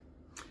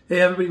Hey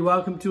everybody,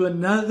 welcome to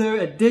another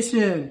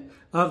edition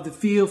of the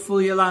Feel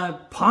Fully Alive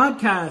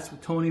podcast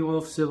with Tony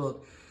Wolff-Sibbald.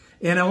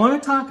 And I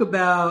want to talk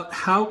about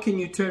how can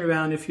you turn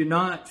around if you're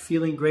not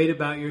feeling great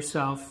about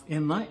yourself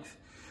in life.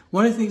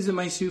 One of the things that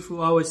my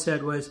Shufu always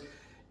said was,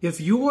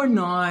 if you are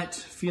not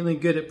feeling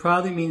good, it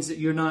probably means that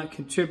you're not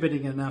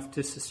contributing enough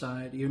to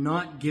society. You're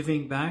not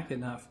giving back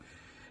enough.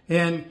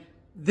 And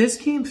this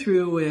came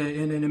through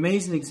in an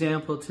amazing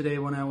example today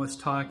when I was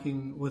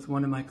talking with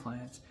one of my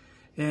clients.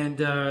 And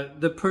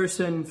the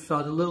person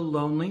felt a little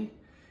lonely,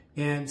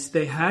 and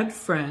they had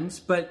friends,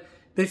 but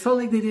they felt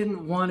like they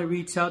didn't want to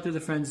reach out to the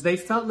friends. They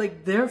felt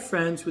like their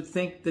friends would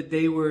think that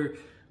they were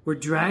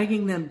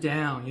dragging them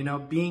down,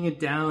 being a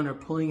down or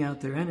pulling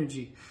out their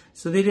energy.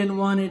 So they didn't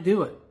want to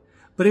do it.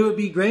 But it would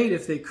be great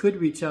if they could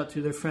reach out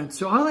to their friends.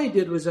 So all I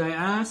did was I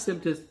asked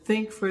them to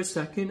think for a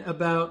second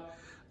about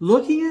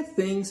looking at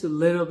things a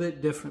little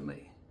bit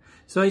differently.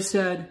 So I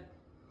said,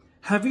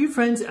 have your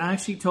friends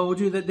actually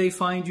told you that they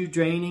find you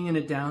draining and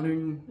a downer?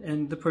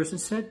 And the person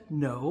said,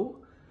 no.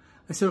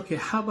 I said, okay,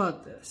 how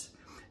about this?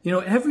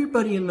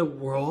 Everybody in the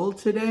world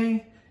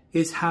today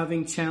is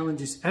having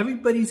challenges.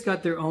 Everybody's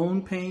got their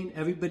own pain.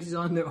 Everybody's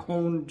on their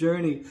own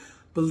journey.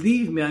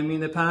 Believe me,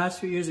 the past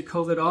few years of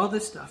COVID, all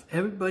this stuff,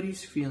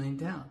 everybody's feeling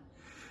down.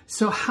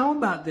 So how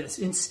about this?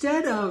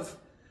 Instead of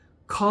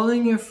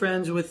calling your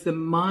friends with the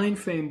mind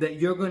frame that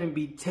you're going to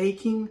be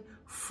taking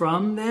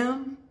from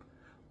them,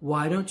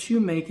 why don't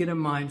you make it a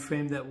mind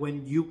frame that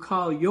when you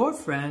call your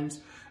friends,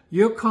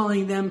 you're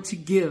calling them to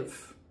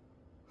give?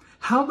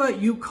 How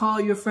about you call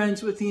your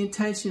friends with the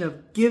intention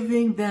of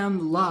giving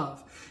them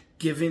love,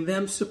 giving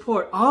them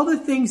support, all the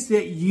things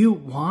that you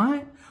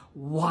want?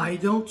 Why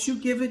don't you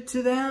give it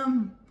to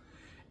them?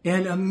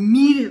 And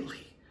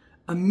immediately,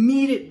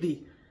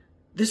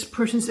 this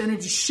person's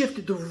energy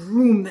shifted. The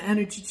room, the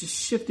energy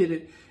just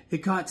shifted.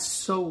 It got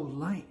so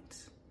light.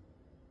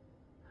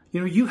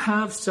 You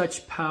have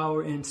such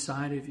power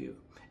inside of you,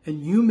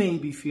 and you may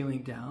be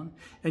feeling down,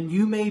 and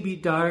you may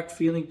be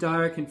feeling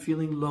dark and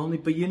feeling lonely,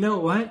 but you know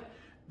what?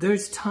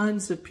 There's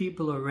tons of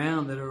people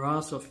around that are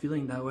also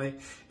feeling that way.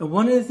 And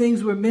one of the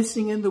things we're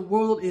missing in the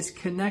world is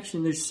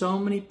connection. There's so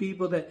many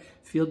people that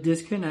feel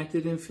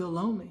disconnected and feel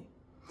lonely.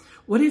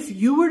 What if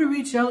you were to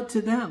reach out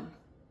to them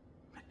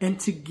and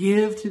to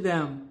give to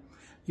them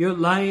your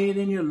light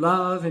and your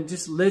love and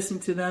just listen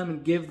to them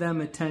and give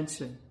them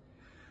attention?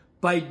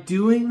 By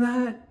doing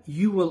that,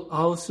 you will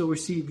also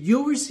receive.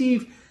 You'll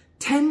receive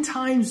 10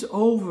 times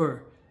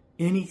over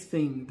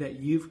anything that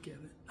you've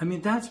given.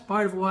 That's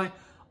part of why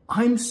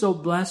I'm so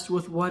blessed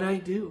with what I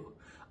do.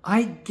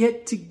 I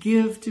get to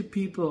give to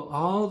people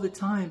all the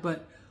time,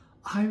 but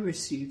I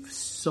receive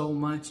so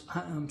much.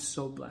 I am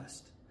so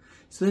blessed.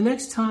 So the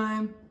next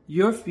time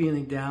you're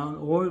feeling down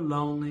or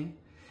lonely,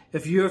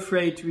 if you're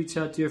afraid to reach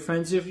out to your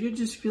friends, if you're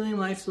just feeling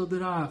life's a little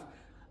bit off,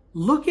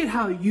 look at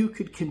how you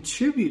could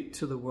contribute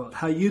to the world,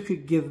 how you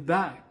could give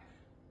back.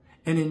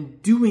 And in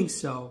doing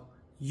so,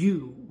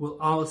 you will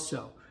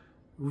also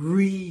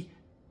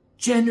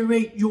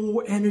regenerate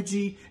your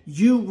energy.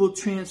 You will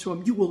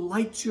transform. You will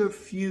light your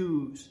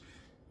fuse.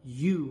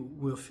 You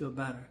will feel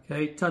better.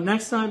 Okay? Till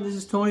next time, this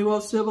is Tony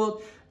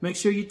Wolff-Sibbald. Make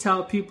sure you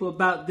tell people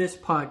about this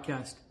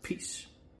podcast. Peace.